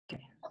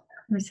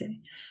Let me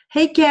see.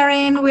 Hey,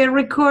 Karen, we're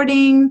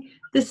recording.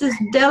 This is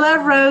Della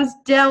Rose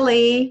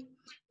Deli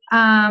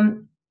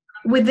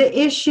with the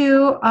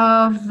issue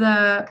of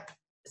the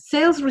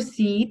sales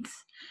receipts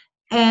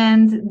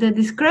and the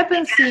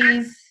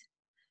discrepancies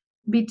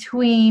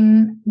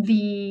between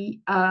the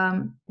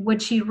what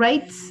she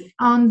writes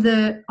on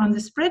the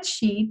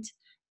spreadsheet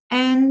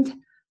and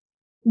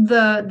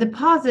the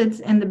deposits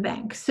and the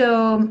bank.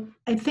 So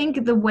I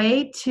think the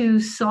way to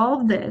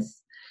solve this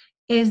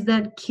is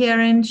that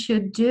Karen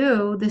should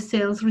do the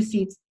sales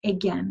receipts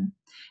again.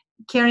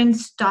 Karen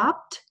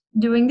stopped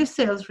doing the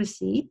sales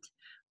receipt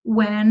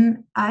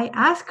when I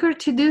asked her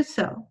to do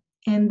so.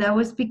 And that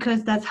was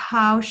because that's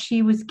how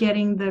she was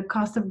getting the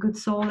cost of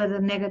goods sold at a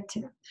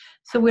negative.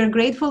 So we're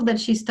grateful that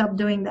she stopped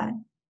doing that.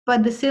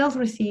 But the sales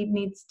receipt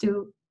needs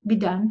to be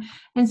done.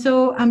 And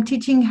so I'm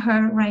teaching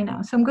her right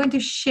now. So I'm going to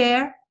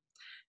share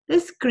the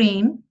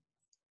screen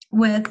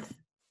with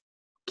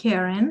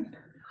Karen.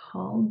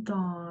 Hold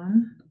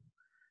on.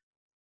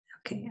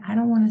 Okay, I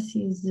don't want to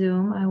see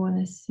Zoom. I want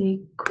to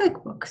see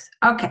QuickBooks.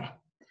 Okay,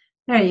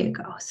 there you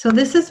go. So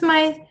this is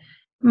my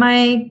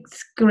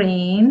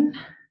screen.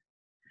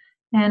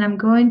 And I'm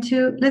going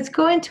to, let's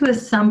go into a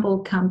sample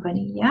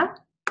company, yeah?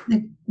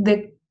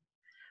 The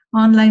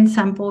online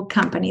sample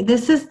company.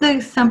 This is the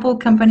sample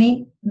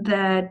company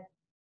that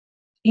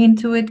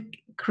Intuit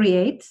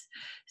creates.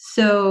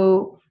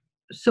 So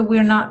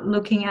we're not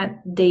looking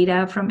at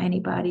data from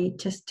anybody,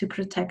 just to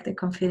protect the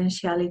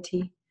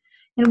confidentiality.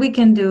 And we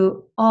can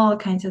do all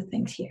kinds of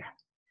things here.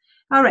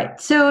 All right,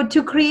 so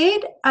to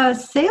create a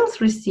sales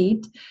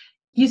receipt,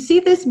 you see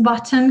this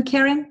button,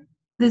 Karen?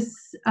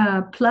 This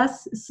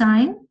plus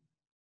sign?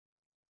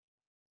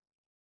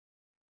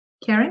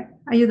 Karen,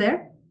 are you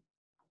there?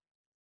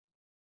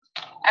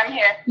 I'm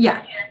here.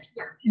 Yeah.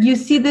 You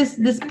see this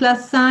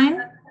plus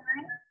sign?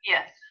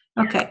 Yes.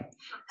 Okay.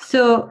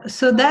 So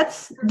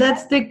that's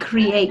the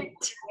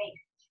create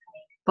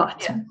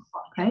button,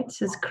 right? It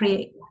says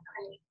create.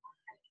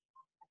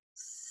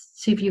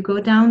 So if you go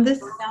down this,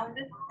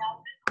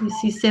 you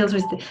see sales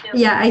receipt.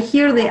 Yeah, I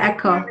hear the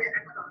echo.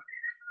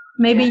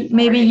 Maybe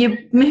you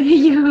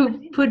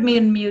put me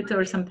in mute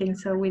or something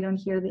so we don't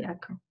hear the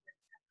echo.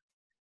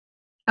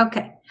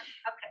 Okay.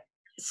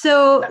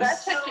 So I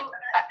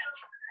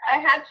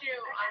had you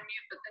on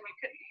mute, but then you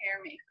couldn't hear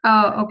me.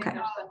 Oh, okay.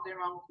 There's something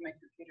wrong with my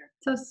computer.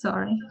 So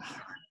sorry.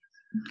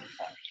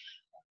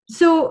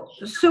 So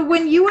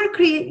when you were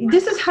creating,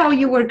 this is how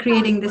you were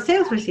creating the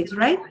sales receipts,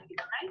 right? Yes.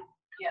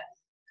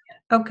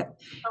 Okay.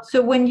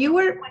 So when you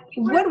were,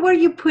 what were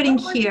you putting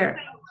here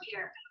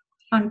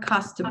on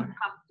customer?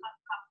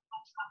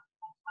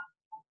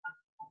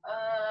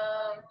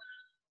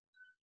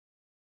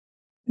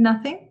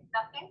 Nothing?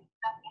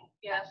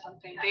 Yeah,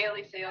 something.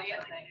 Daily sales,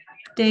 I think.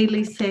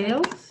 Daily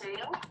sales?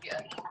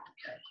 Yes.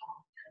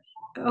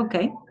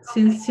 Okay.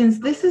 Since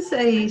this is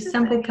a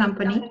sample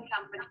company,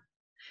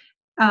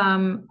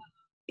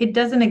 it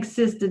doesn't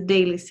exist the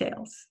daily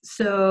sales.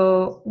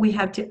 So we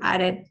have to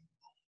add it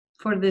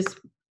for this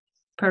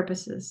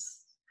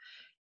purposes.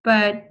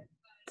 But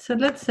so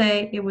let's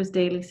say it was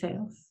daily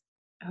sales.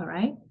 All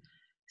right.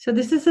 So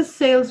this is a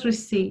sales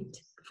receipt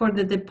for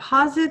the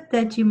deposit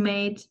that you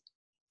made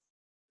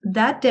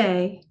that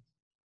day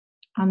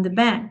on the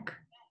bank.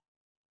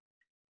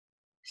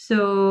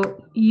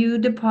 So you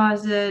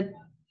deposit,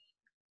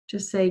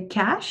 just say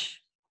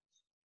cash,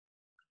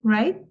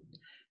 right?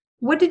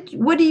 How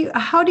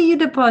do you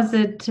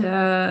deposit?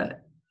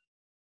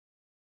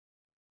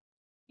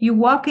 You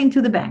walk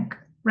into the bank,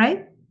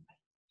 right?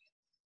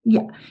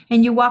 Yeah,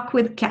 and you walk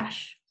with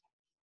cash,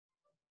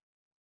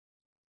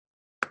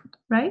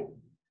 right?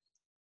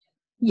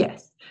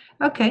 Yes.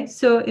 Okay,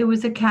 so it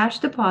was a cash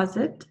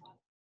deposit.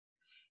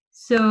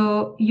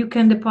 So you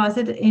can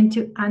deposit it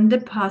into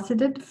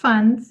undeposited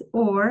funds,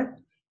 or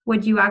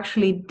what you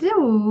actually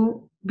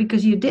do,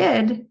 because you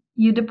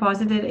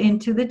deposit it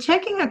into the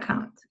checking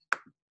account.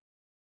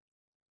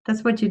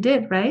 That's what you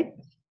did, right?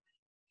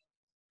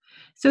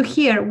 So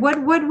here,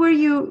 what were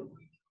you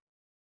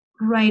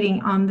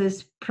writing on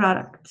this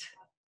product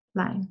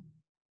line?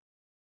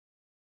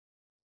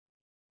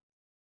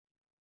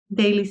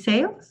 Daily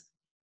sales?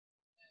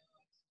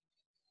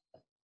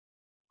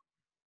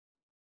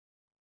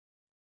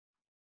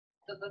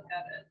 To look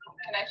at it.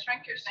 Can I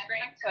shrink your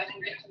screen so I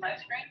can get to my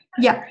screen?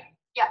 Yeah.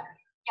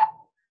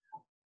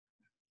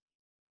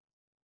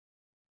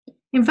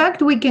 In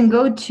fact, we can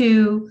go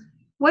to,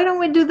 why don't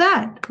we do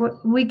that?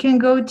 We can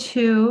go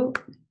to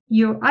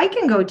I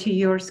can go to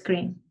your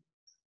screen.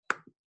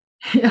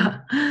 Yeah,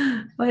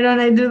 why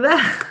don't I do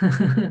that?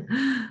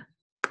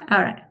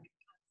 All right.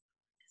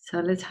 So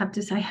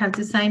I have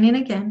to sign in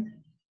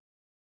again.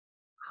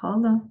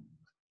 Hold on.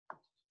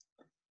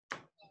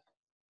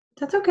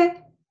 That's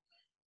okay.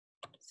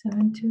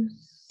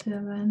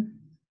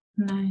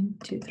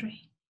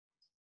 727-923.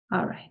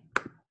 All right.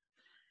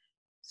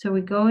 So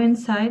we go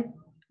inside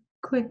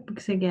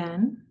QuickBooks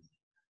again.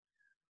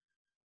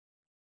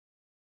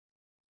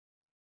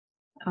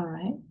 All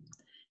right.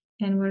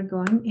 And we're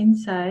going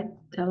inside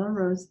Della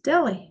Rose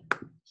Deli.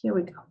 Here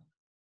we go.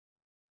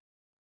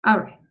 All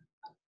right.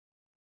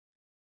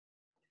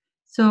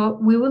 So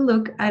we will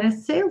look at a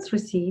sales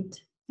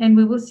receipt and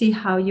we will see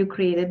how you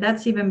create it.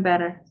 That's even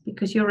better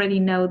because you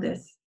already know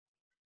this.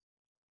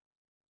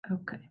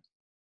 Okay.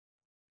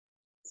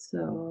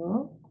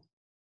 So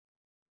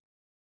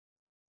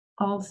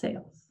all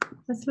sales.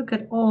 Let's look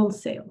at all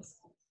sales.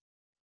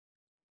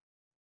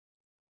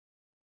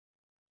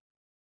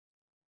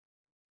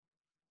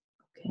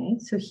 Okay,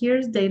 so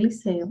here's daily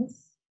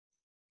sales.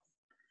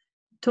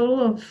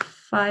 Total of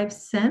 5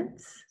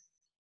 cents.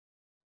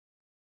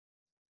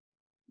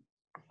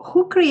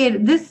 Who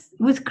created this?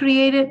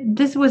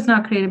 This was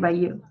not created by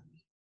you.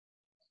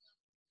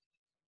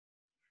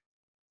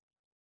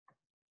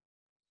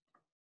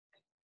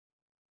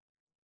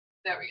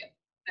 There we go.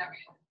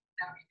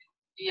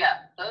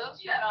 Yeah,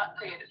 those were not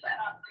created by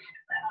us.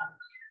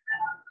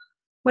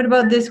 What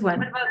about this one?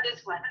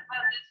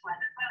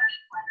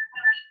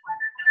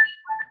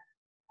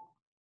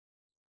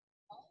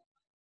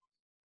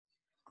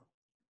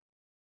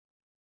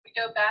 We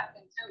go back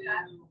into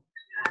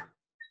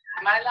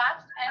my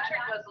last entry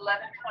was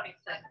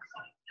 11/26.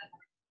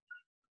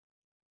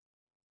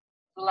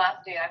 The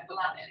last day I put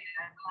on it.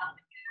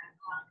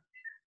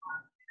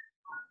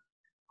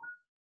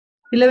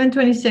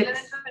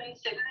 11/26.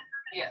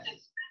 Yes.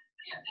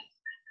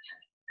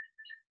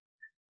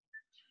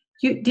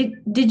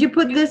 Did you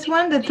put this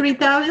one, the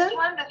 3,000?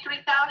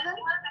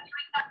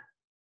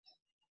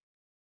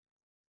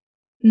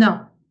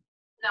 No.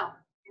 No.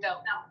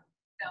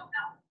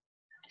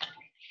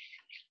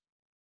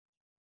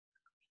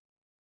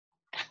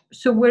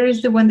 So where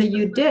is the one that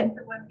you did?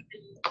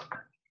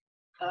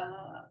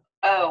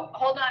 Oh,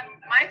 hold on.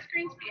 My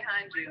screen's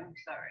behind you. I'm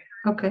sorry.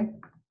 Okay.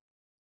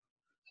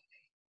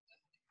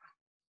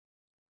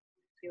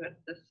 See what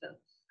this is.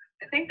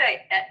 I think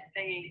they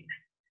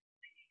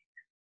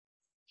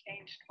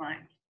changed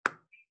mine.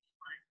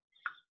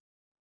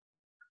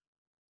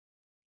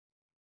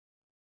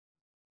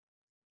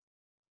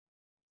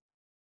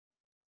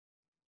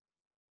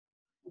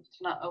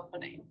 It's not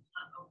opening.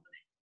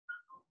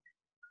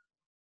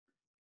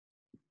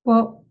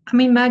 Well,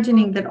 I'm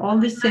imagining that all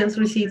the sales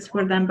receipts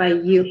were done by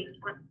you,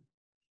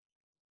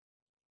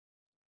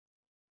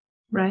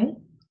 right?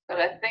 But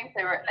I think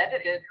they were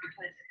edited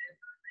because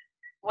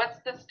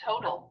what's this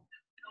total?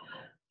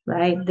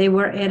 Right. They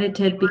were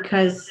edited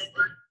because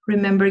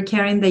remember,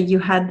 CARYN, that you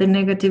had the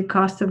negative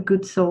cost of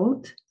goods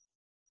sold?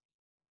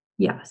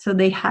 Yeah, so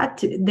they had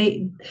to,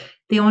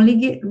 the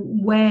only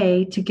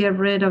way to get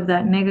rid of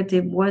that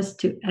negative was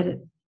to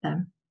edit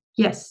them.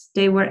 Yes,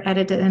 they were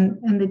edited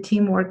and the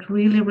team worked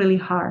really, really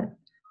hard.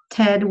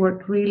 Ted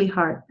worked really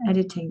hard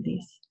editing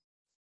these.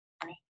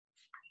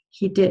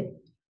 He did.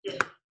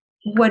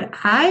 What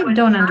I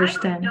don't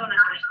understand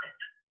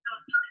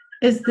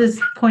is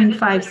this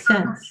 0.5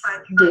 cents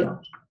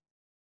deal.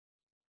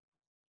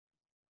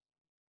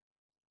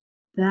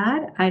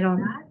 That I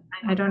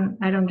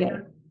don't get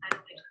it.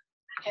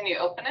 Can you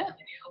open it?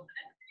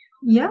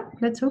 Yeah,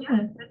 let's open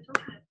it.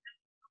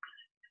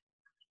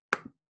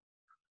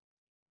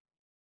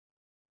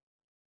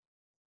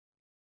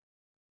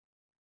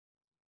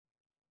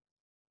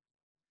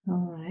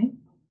 All right.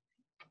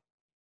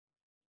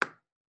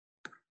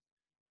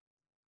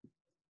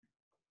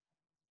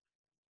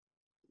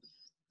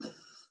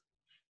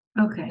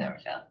 Okay. There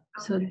we go.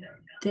 So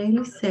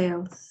daily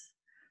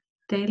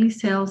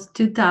sales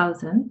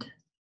 2,000,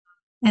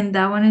 and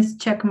that one is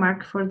check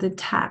mark for the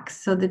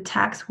tax. So the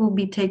tax will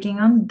be taking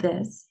on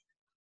this.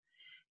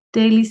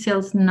 Daily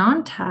sales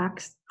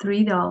non-tax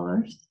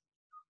 $3.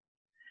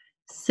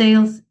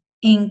 Sales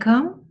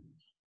income,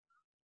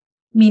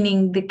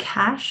 meaning the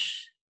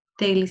cash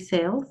daily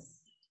sales.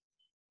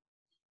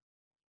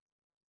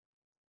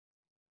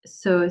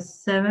 So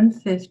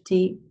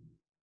 750.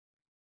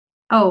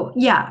 Oh,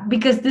 yeah,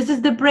 because this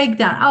is the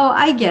breakdown. Oh,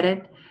 I get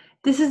it.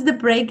 This is the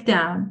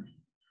breakdown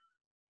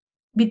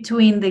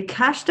between the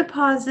cash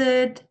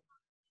deposit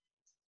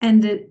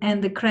and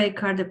the credit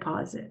card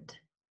deposit.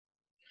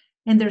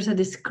 And there's a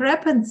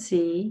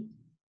discrepancy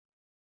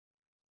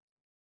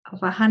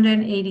of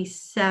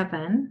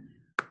 187.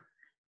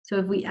 So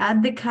if we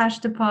add the cash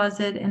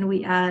deposit and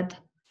we add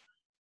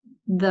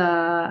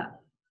the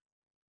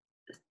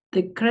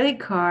credit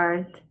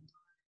card,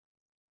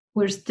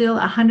 we're still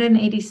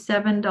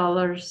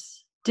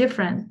 $187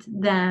 different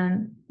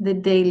than the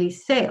daily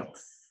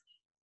sales.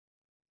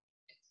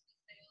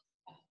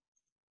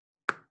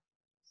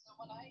 So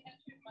when I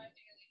entered my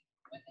daily,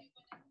 when they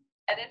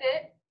edit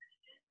it,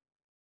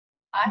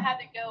 I had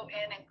to go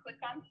in and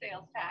click on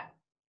sales tax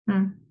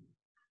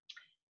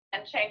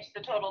and change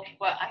the total to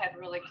what I had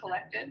really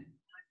collected.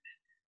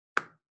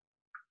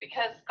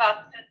 Because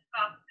Scott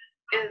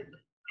is,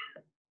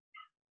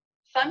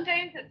 some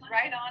days it's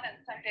right on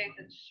and some days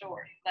it's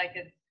short. Like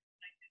it's,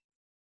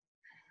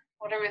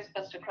 what are we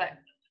supposed to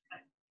collect?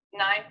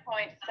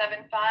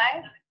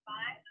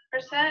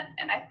 9.75%,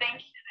 and I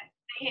think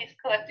he's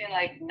collecting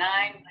like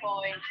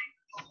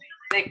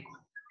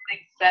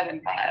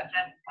 9.675.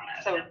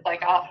 So it's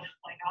like off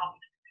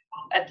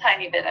a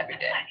tiny bit every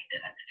day.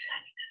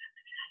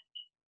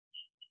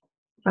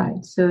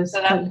 Right. So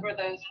that's where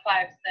those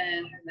 5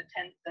 cents and the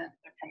 10 cents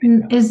are coming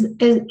Is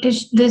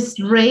this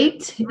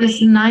rate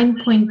is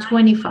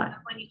 9.25?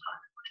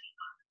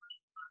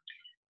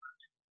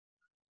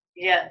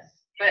 Yes,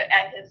 but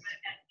at his,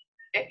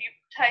 if you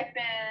type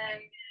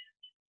in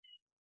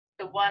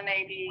the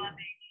 180,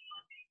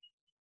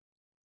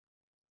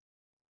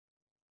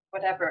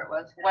 whatever it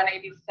was,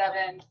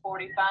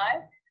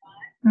 187.45,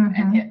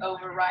 and hit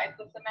override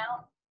this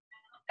amount,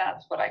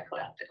 that's what I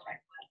collected.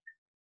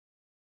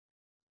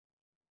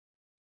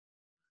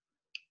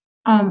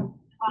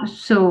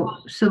 So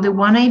the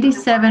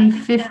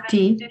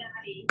 187.50,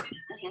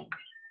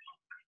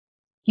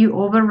 you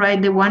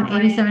override the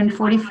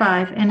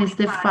 187.45, and it's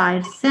the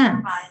 5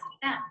 cents.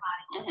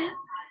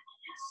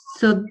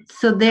 So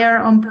they're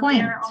on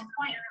point.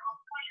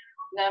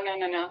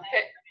 No.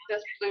 Hit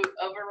this blue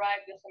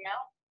override this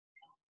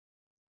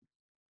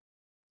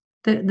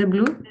amount. The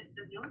blue? Blue.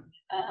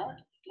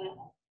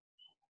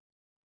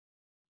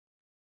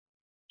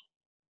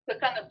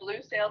 Click on the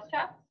blue sales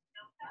tax.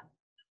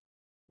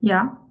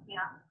 Yeah.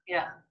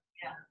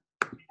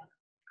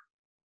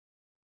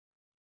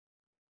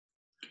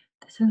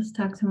 The sales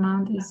tax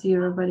amount is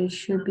 0, but it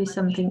should be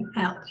something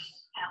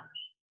else.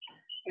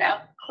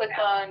 Now click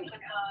on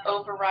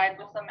override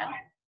this amount.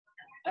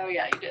 Oh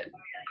yeah, you did.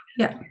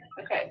 Yeah.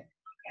 Okay.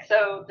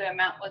 So the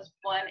amount was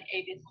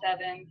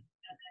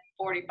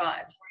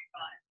 187.45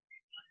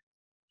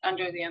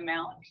 under the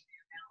amount.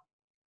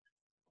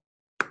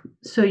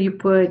 So you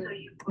put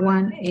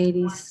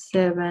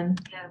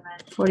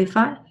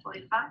 187.45?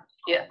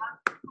 Yes.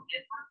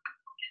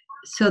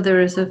 So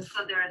there is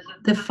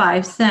the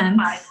 5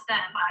 cents.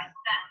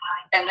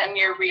 And then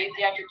your reason,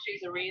 you have to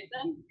choose a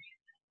reason.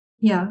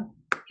 Yeah.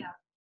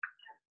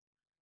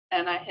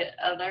 And I hit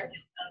other.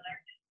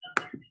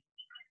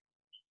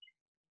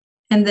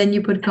 And then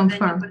you put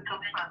confirm.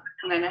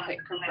 And then I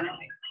hit confirm.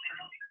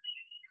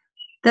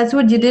 That's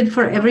what you did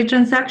for every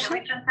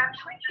transaction?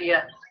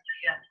 Yes.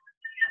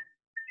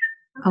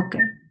 Okay.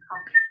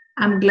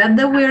 I'm glad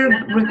that we're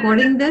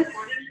recording this.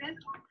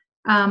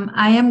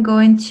 I am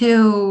going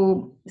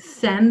to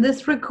send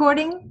this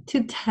recording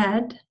to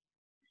Ted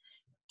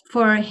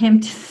for him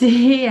to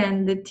see,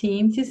 and the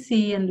team to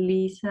see, and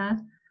Lisa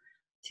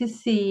to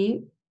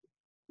see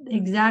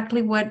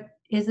exactly what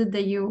is it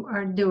that you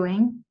are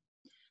doing.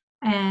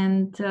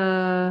 And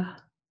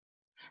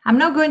I'm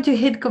not going to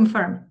hit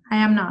confirm. I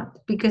am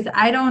not, because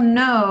I don't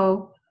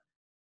know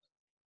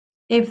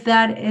if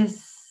that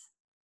is,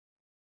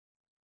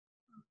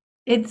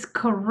 it's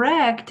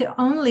correct,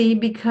 only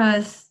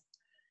because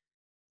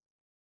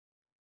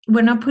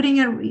we're not putting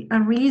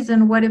a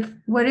reason. What if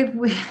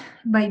we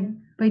by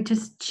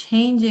just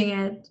changing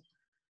it?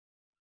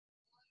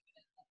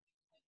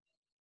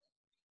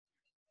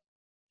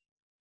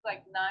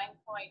 Like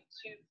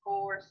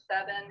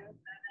 9.247.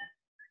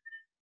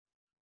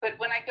 But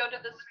when I go to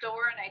the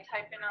store and I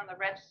type in on the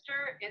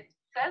register, it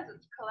says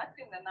it's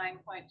collecting the 9.25.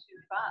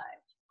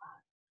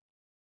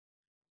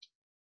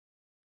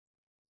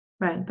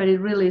 Right, but it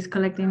really is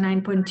collecting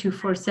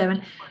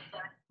 9.247.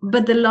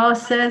 But the law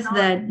says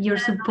that you're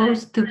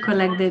supposed to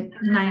collect the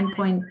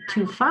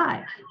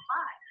 9.25.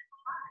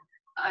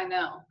 I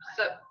know.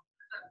 So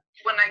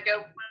when I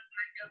go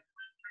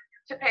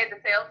to pay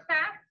the sales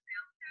tax,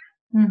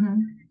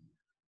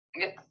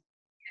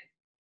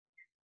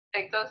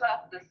 it goes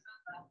off the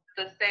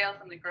sales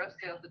and the gross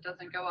sales. It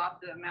doesn't go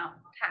off the amount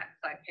of tax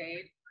I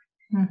paid.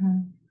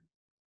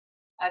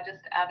 I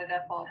just added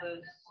up all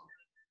those.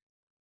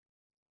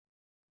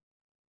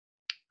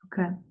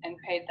 Okay. And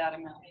paid that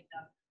amount.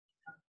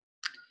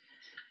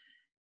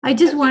 I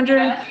just wonder.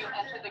 You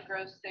enter the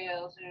gross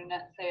sales and your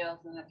net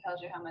sales, and it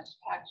tells you how much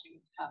tax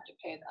you have to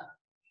pay them.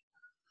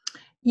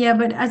 Yeah,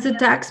 but as a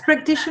tax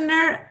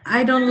practitioner,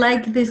 I don't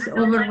like this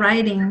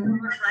overriding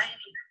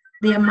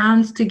the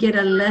amounts to get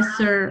a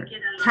lesser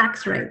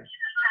tax rate.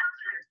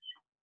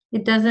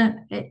 It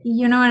doesn't,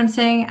 you know what I'm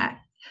saying?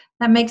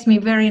 That makes me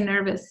very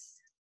nervous.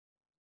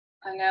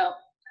 I know,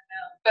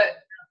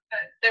 but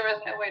there was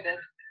no way to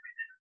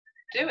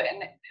do it,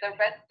 and the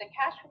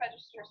cash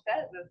register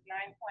says it's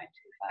 9.25%.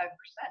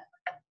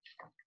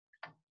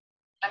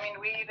 I mean,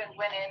 we even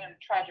went in and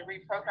tried to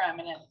reprogram,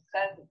 and it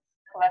says it's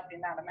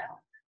collecting that amount.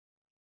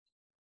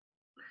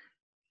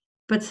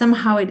 But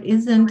somehow it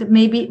isn't.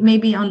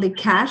 Maybe on the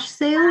cash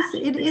sales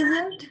it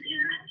isn't,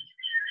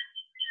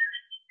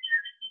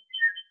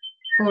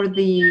 or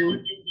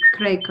the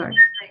credit card.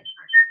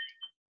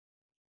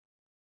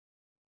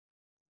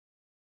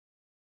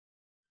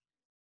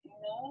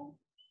 No,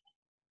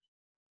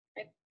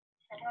 I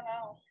don't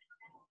know.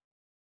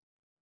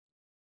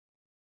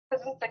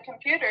 Because it's a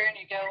computer, and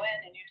you go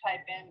in and you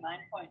type in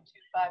 9.25%.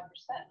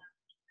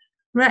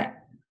 Right.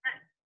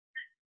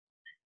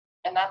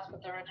 And that's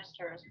what the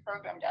register is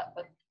programmed at.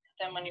 But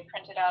then when you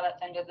print it out at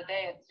the end of the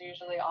day, it's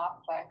usually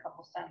off by a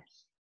couple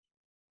cents.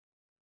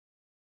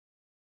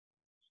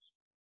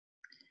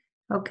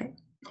 Okay.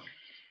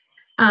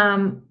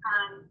 I'm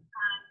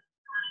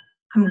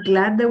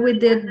glad that we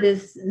did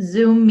this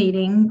Zoom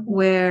meeting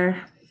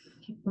where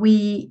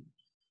we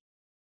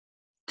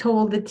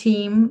told the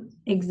team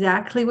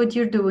exactly what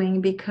you're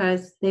doing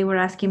because they were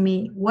asking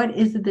me, what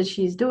is it that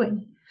she's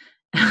doing?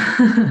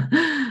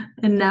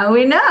 And now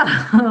we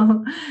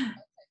know.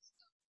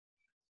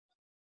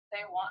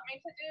 They want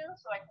me to do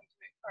so I can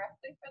do it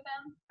correctly for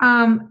them?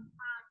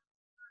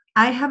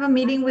 I have a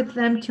meeting with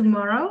them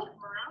tomorrow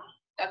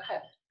Okay.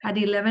 at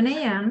 11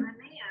 a.m.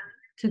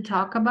 to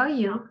talk about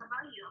you.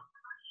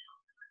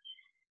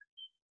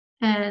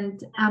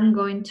 And I'm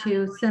going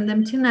to send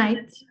them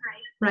tonight,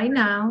 right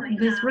now,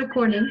 this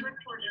recording.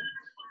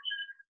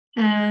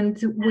 And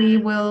we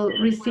will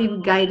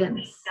receive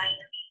guidance.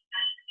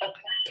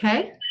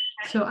 Okay?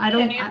 So I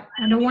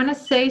don't want to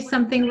say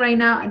something right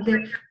now,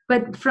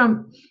 but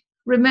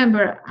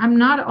remember, I'm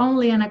not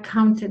only an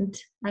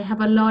accountant, I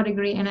have a law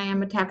degree and I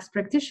am a tax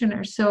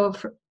practitioner. So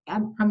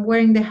I'm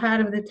wearing the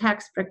hat of the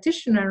tax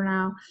practitioner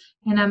now,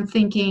 and I'm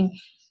thinking,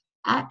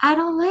 I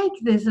don't like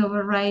this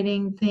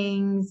overriding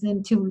things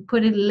and to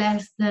put it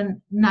less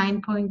than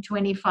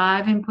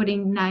 9.25 and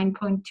putting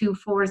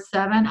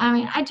 9.247. I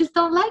mean, I just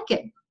don't like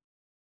it.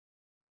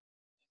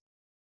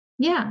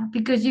 Yeah,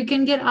 because you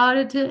can get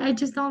audited. I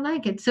just don't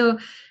like it. So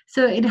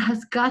it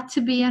has got to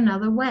be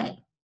another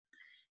way.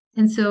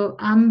 And so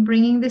I'm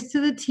bringing this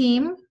to the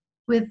team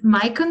with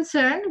my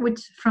concern, which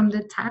from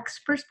the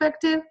tax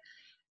perspective,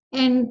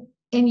 and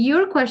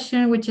your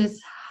question, which is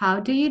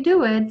how do you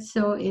do it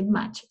so it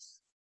matches?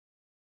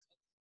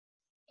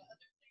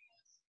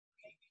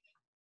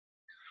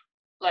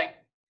 Like,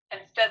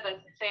 instead of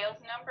the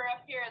sales number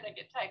up here, they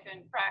could type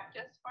in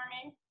practice for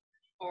me,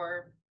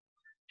 or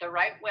the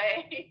right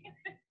way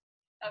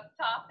up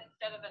top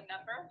instead of a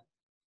number.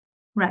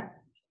 Right.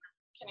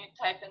 Can you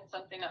type in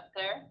something up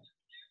there?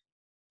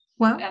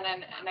 Well, and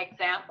then an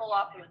example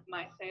off of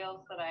my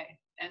sales that I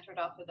entered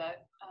off of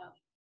that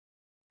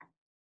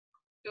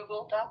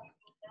Google Doc.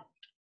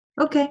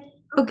 Okay.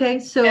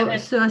 So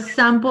a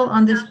sample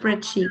on the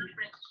spreadsheet.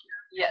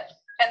 Yes.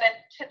 And then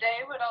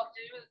today what I'll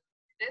do is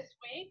this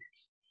week,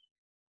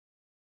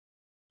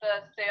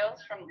 the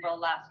sales from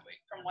last week,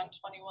 from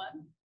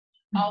 121,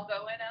 I'll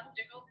go in on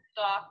Google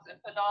Docs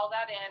and put all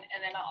that in,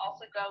 and then I'll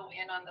also go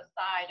in on the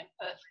side and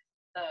put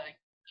the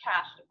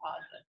cash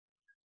deposit.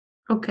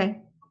 Okay.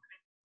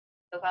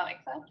 Does that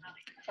make sense?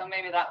 So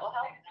maybe that will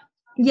help.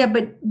 Yeah,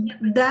 but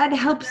that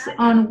helps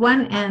on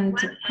one end,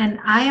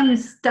 and I am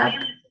stuck.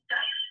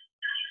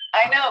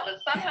 I know, but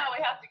somehow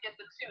we have to get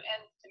the two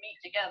ends to meet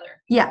together.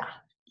 Yeah.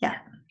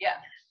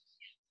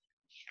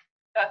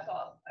 That's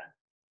all.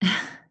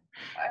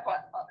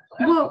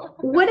 Well,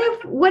 what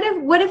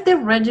if the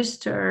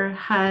register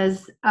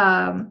has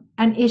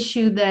an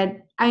issue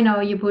that I know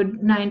you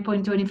put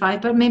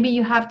 9.25, but maybe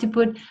you have to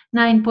put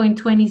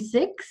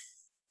 9.265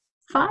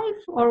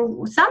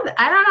 or something.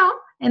 I don't know,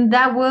 and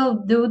that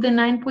will do the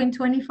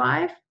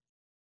 9.25.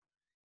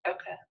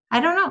 Okay. I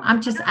don't know. I'm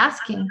just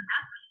asking.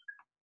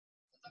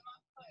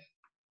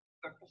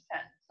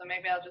 So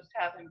maybe I'll just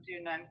have him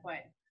do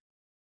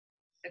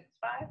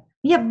 9.65.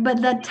 Yeah,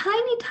 but that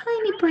tiny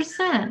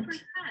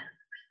percent.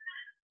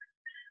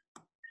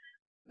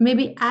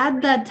 Maybe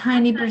add that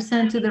tiny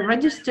percent to the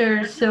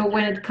register, so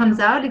when it comes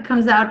out at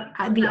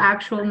the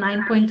actual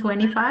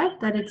 9.25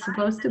 that it's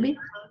supposed to be.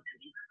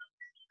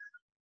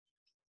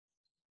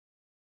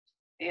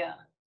 Yeah.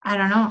 I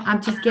don't know.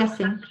 I'm just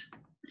guessing.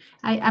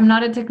 I'm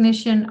not a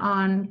technician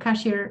on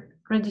cashier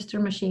register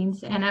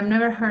machines, and I've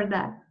never heard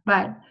that,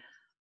 but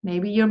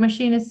maybe your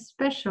machine is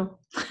special.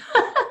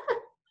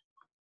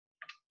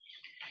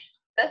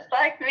 Just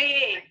like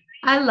me.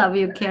 I love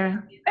you,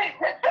 CARYN.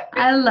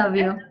 I love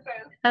you.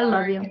 I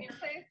love you. Can you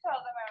please tell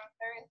them I'm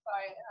very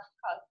sorry it has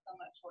caused so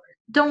much work?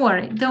 Don't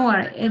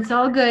worry. It's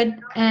all good.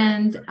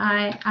 And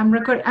I'm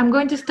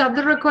going to stop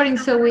the recording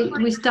so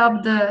we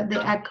stop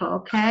the echo,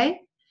 okay?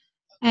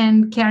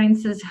 And CARYN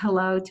says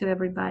hello to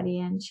everybody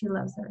and she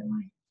loves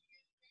everyone.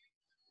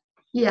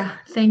 Yeah,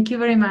 thank you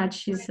very much,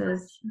 she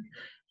says.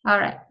 All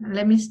right,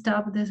 let me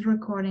stop this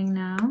recording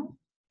now.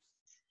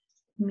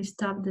 Let me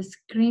stop the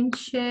screen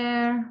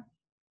share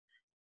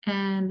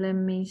and let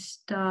me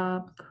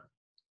stop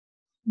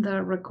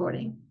the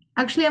recording.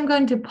 Actually, I'm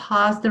going to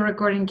pause the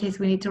recording in case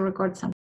we need to record something.